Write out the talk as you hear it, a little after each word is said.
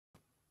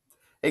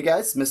Hey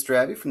guys, Mr.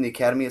 Abby from the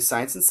Academy of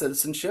Science and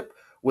Citizenship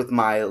with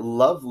my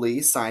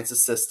lovely science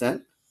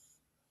assistant,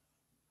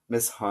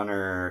 Miss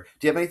Hunter.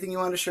 Do you have anything you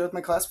want to share with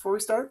my class before we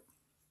start?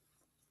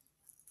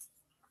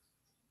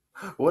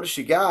 What does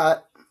she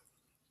got?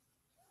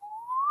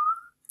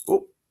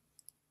 Oh,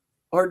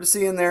 hard to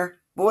see in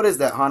there. What is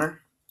that,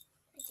 Hunter?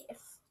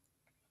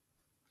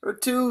 Her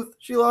tooth.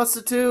 She lost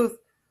a tooth.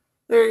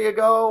 There you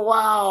go.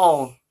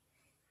 Wow.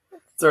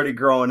 It's already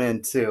growing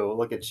in too.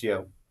 Look at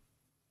you.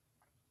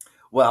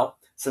 Well,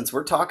 since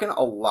we're talking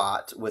a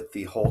lot with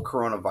the whole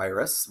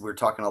coronavirus, we're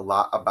talking a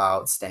lot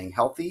about staying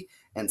healthy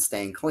and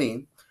staying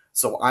clean.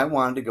 So I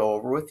wanted to go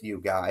over with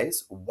you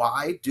guys,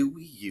 why do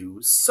we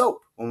use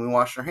soap when we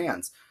wash our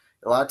hands?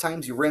 A lot of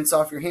times you rinse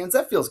off your hands,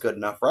 that feels good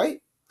enough,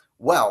 right?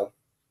 Well,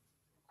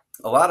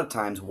 a lot of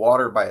times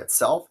water by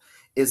itself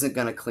isn't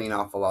going to clean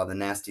off a lot of the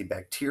nasty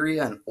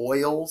bacteria and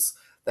oils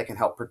that can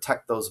help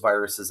protect those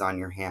viruses on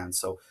your hands.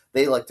 So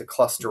they like to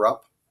cluster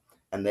up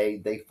and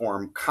they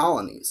form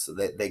colonies. So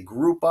they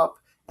group up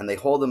and they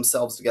hold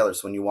themselves together.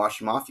 So when you wash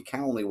them off, you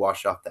can only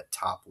wash off that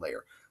top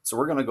layer. So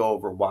we're going to go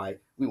over why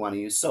we want to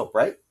use soap,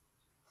 right?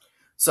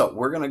 So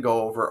we're going to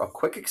go over a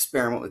quick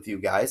experiment with you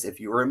guys. If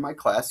you were in my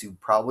class,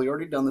 you've probably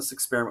already done this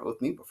experiment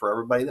with me, but for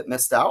everybody that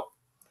missed out,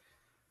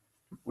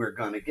 we're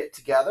going to get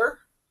together,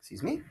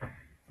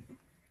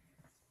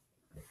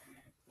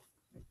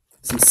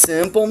 some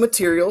simple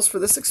materials for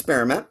this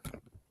experiment.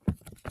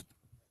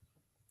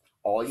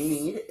 All you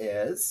need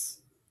is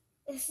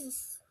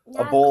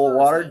a bowl of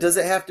water. Does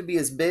it have to be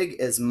as big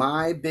as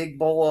my big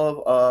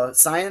bowl of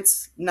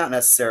science? Not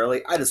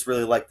necessarily. I just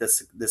really like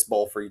this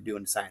bowl for you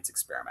doing science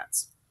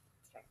experiments.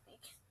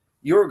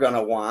 You're going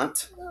to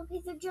want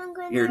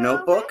your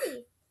notebook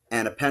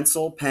and a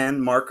pencil, pen,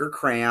 marker,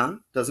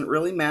 crayon. Doesn't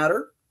really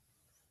matter.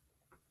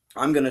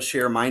 I'm going to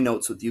share my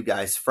notes with you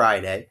guys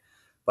Friday,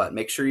 but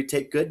make sure you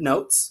take good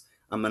notes.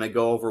 I'm going to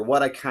go over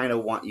what I kind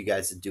of want you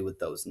guys to do with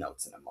those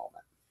notes in a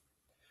moment.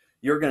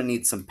 You're going to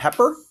need some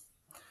pepper.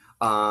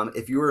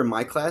 If you were in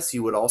my class,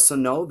 you would also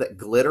know that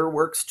glitter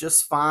works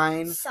just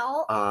fine.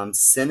 Salt.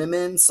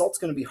 Cinnamon. Salt's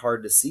going to be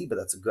hard to see, but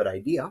that's a good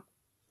idea.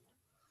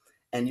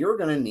 And you're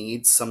going to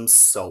need some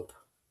soap.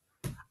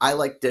 I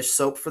like dish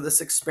soap for this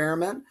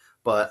experiment,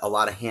 but a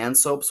lot of hand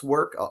soaps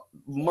work.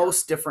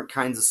 Most different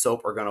kinds of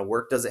soap are going to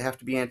work. Does it have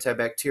to be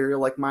antibacterial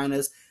like mine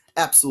is?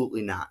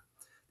 Absolutely not.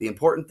 The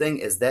important thing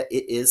is that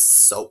it is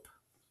soap.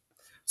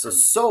 So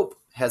soap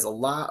has a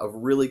lot of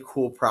really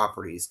cool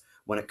properties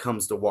when it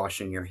comes to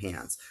washing your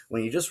hands.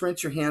 When you just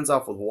rinse your hands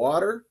off with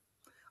water,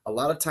 a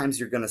lot of times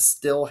you're going to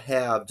still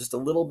have just a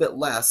little bit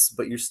less,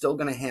 but you're still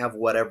going to have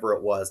whatever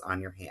it was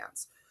on your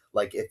hands.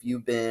 Like if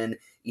you've been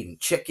eating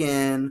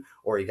chicken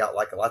or you got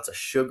like lots of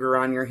sugar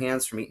on your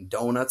hands from eating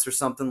donuts or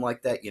something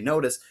like that, you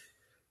notice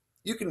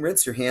you can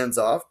rinse your hands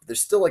off, but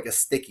there's still like a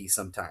sticky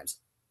sometimes.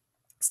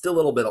 Still a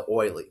little bit of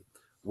oily.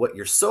 What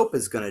your soap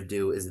is going to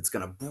do is it's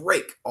going to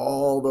break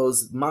all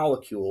those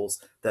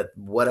molecules that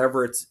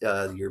whatever it's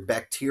your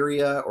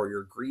bacteria or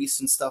your grease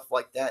and stuff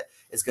like that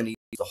is going to use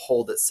to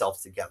hold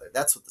itself together.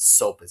 That's what the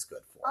soap is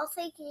good for.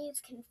 Also, you can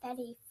use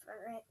confetti for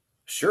it.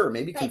 Sure,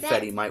 maybe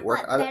confetti might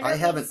work. I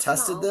haven't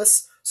tested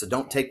this, so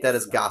don't take that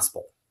as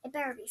gospel. It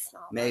better be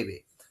small.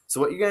 Maybe.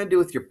 So what you're going to do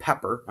with your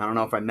pepper, I don't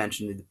know if I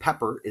mentioned it, the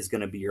pepper is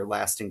going to be your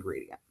last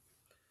ingredient.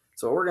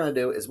 So what we're going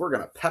to do is we're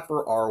going to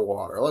pepper our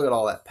water. Look at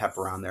all that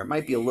pepper on there. It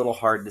might be a little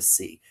hard to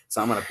see. So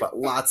I'm going to put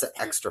lots of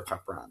extra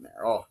pepper on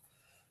there. Oh,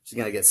 she's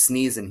going to get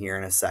sneezing here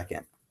in a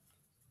second.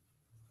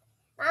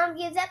 Mom,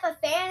 use up a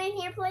fan in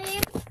here,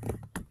 please.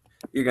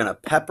 You're going to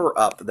pepper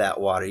up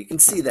that water. You can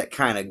see that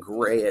kind of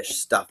grayish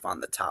stuff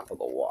on the top of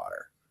the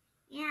water.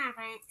 Yeah,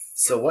 but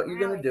so what you're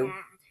going to do?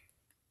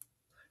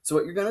 So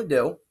what you're going to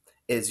do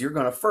is you're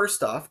going to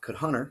first off,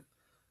 Hunter,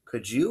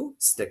 could you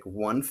stick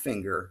one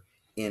finger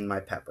in my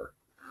pepper?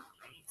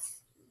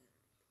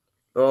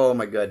 Oh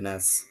my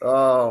goodness.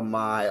 Oh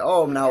my.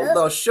 Oh,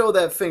 now show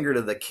that finger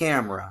to the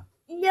camera.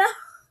 No.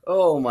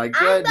 Oh my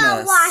goodness. I'm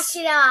going to wash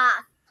it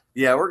off.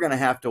 Yeah, we're going to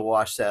have to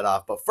wash that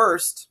off. But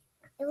first,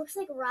 it looks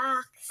like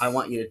rocks. I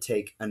want you to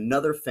take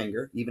another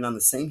finger, even on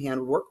the same hand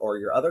would work, or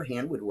your other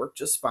hand would work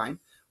just fine.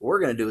 What we're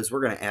going to do is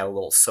we're going to add a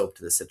little soap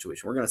to the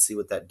situation. We're going to see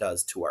what that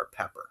does to our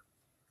pepper.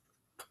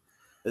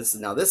 This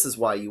is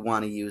why you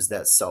want to use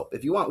that soap.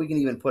 If you want, we can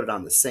even put it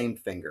on the same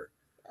finger.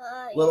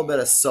 A little bit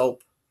of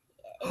soap.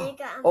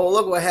 Oh,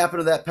 look what happened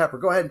to that pepper.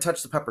 Go ahead and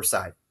touch the pepper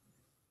side.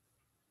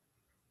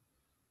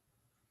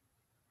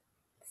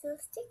 So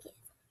sticky.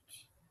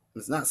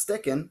 It's not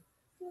sticking.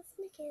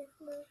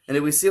 And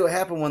did we see what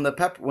happened when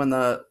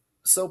the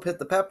soap hit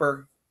the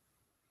pepper?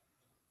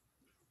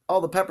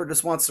 All the pepper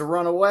just wants to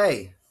run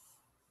away.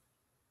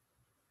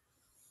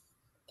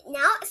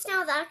 Now it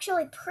smells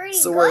actually pretty good.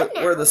 So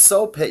where the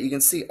soap hit, you can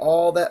see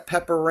all that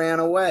pepper ran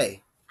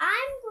away. I'm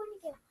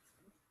going to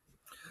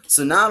get.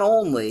 So not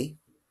only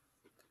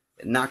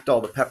it knocked all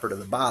the pepper to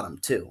the bottom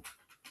too.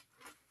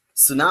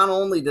 So not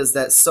only does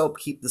that soap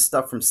keep the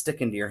stuff from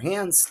sticking to your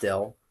hands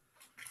still,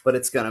 but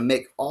it's going to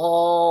make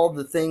all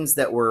the things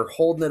that were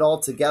holding it all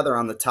together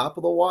on the top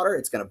of the water,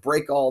 it's going to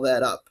break all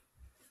that up.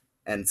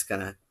 and it's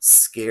going to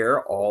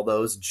scare all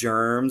those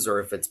germs, or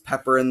if it's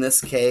pepper in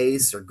this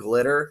case, or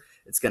glitter,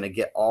 it's going to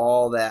get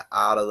all that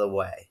out of the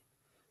way.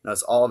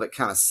 Notice all of it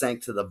kind of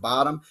sank to the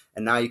bottom,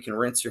 and now you can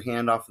rinse your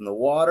hand off in the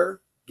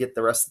water, get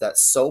the rest of that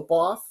soap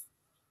off,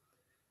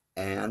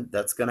 and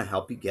that's going to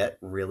help you get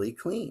really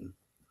clean.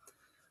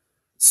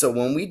 So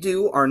when we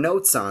do our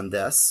notes on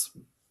this,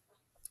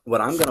 what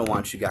I'm going to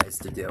want you guys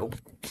to do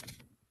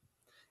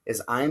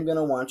is I'm going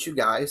to want you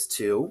guys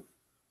to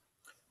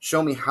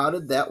show me how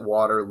did that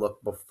water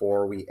look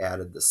before we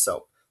added the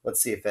soap.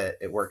 Let's see if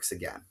it works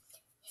again.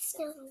 It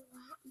smells a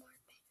lot more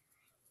better.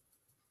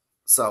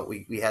 So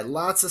we had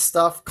lots of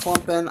stuff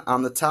clumping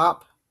on the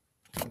top.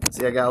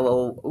 See, I got a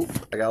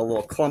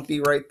little clumpy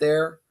right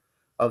there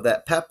of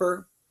that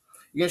pepper.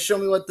 You're gonna show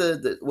me what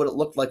what it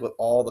looked like with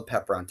all the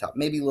pepper on top,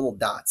 maybe little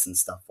dots and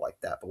stuff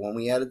like that. But when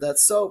we added that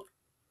soap,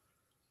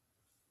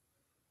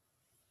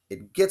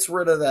 it gets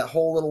rid of that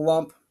whole little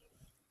lump.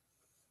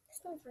 It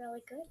smells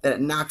really good. And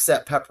it knocks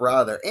that pepper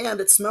out of there,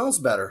 and it smells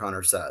better,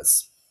 Hunter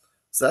says.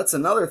 So that's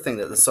another thing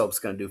that the soap's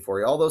going to do for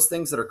you. All those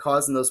things that are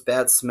causing those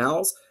bad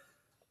smells,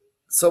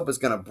 soap is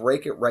going to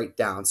break it right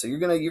down. So you're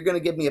gonna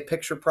give me a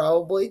picture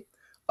probably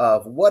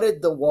of what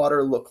did the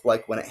water look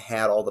like when it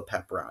had all the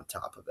pepper on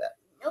top of it.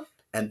 Nope.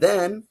 And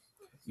then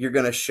you're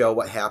going to show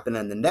what happened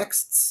in the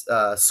next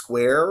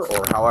square,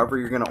 or however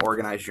you're going to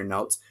organize your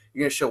notes.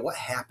 You're going to show what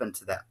happened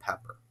to that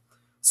pepper.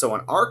 So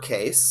in our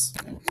case,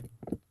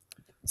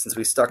 since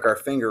we stuck our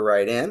finger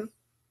right in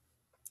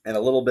and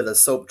a little bit of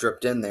soap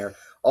dripped in there,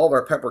 all of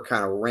our pepper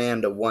kind of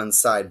ran to one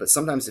side. But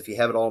sometimes if you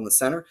have it all in the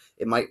center,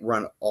 it might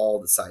run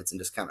all the sides and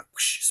just kind of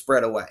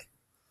spread away.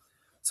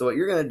 So what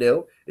you're going to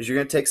do is you're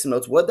going to take some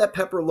notes. What did that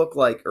pepper look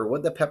like, or what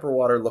did that pepper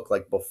water look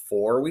like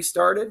before we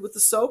started with the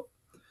soap?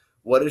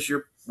 What is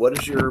your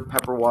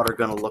pepper water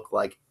going to look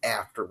like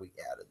after we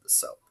added the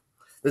soap?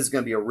 This is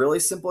going to be a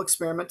really simple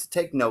experiment to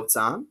take notes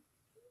on.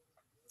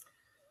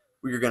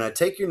 You're going to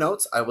take your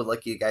notes. I would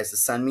like you guys to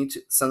send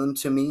them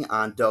to me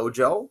on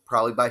Dojo,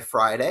 probably by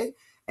Friday.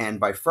 And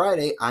by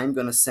Friday, I'm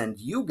going to send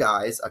you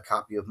guys a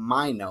copy of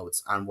my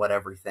notes on what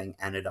everything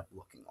ended up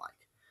looking like.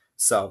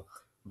 So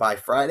by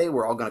Friday,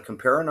 we're all going to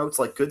compare our notes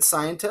like good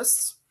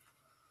scientists.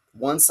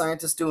 One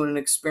scientist doing an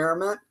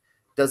experiment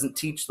doesn't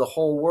teach the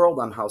whole world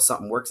on how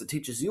something works. It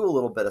teaches you a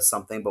little bit of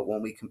something, but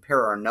when we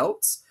compare our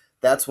notes,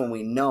 that's when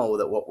we know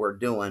that what we're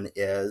doing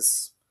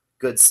is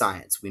good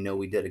science. We know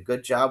we did a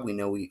good job. We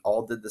know we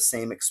all did the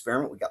same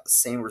experiment. We got the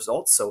same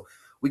results. So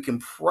we can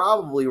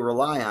probably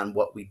rely on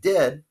what we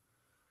did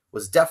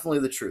was definitely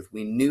the truth.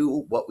 We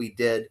knew what we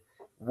did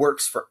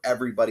works for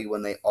everybody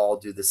when they all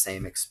do the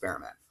same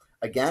experiment.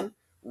 Again,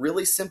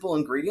 really simple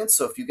ingredients.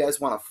 So if you guys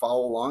want to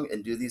follow along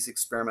and do these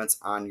experiments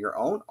on your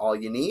own, all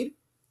you need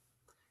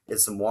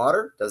is some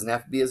water. Doesn't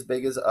have to be as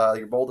big as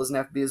your bowl doesn't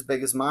have to be as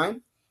big as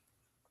mine.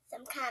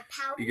 Some kind of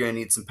powder. You're going to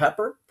need some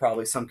pepper,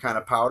 probably some kind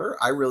of powder.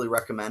 I really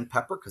recommend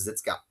pepper because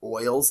it's got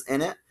oils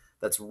in it.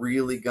 That's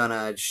really going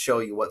to show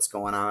you what's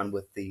going on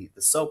with the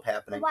soap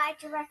happening. Why'd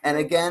you recommend? And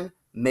again,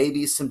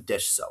 maybe some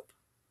dish soap.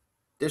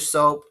 Dish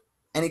soap,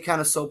 any kind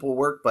of soap will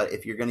work, but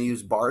if you're going to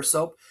use bar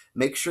soap,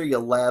 make sure you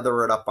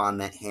lather it up on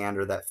that hand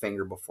or that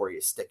finger before you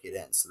stick it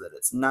in so that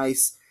it's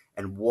nice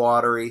and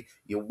watery.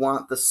 You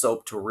want the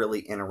soap to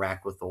really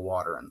interact with the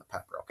water and the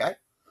pepper, okay?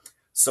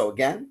 So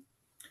again,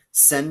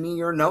 send me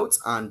your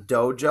notes on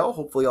Dojo.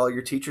 Hopefully all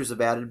your teachers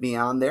have added me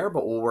on there,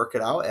 but we'll work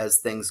it out as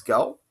things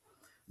go.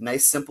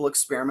 Nice simple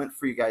experiment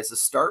for you guys to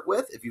start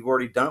with. If you've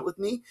already done it with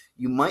me,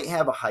 you might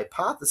have a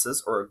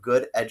hypothesis or a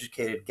good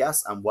educated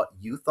guess on what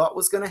you thought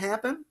was going to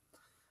happen,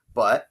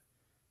 but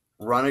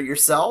run it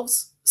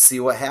yourselves, see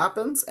what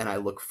happens, and I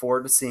look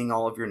forward to seeing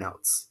all of your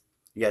notes.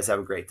 You guys have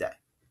a great day.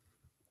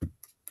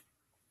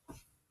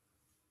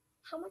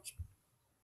 How much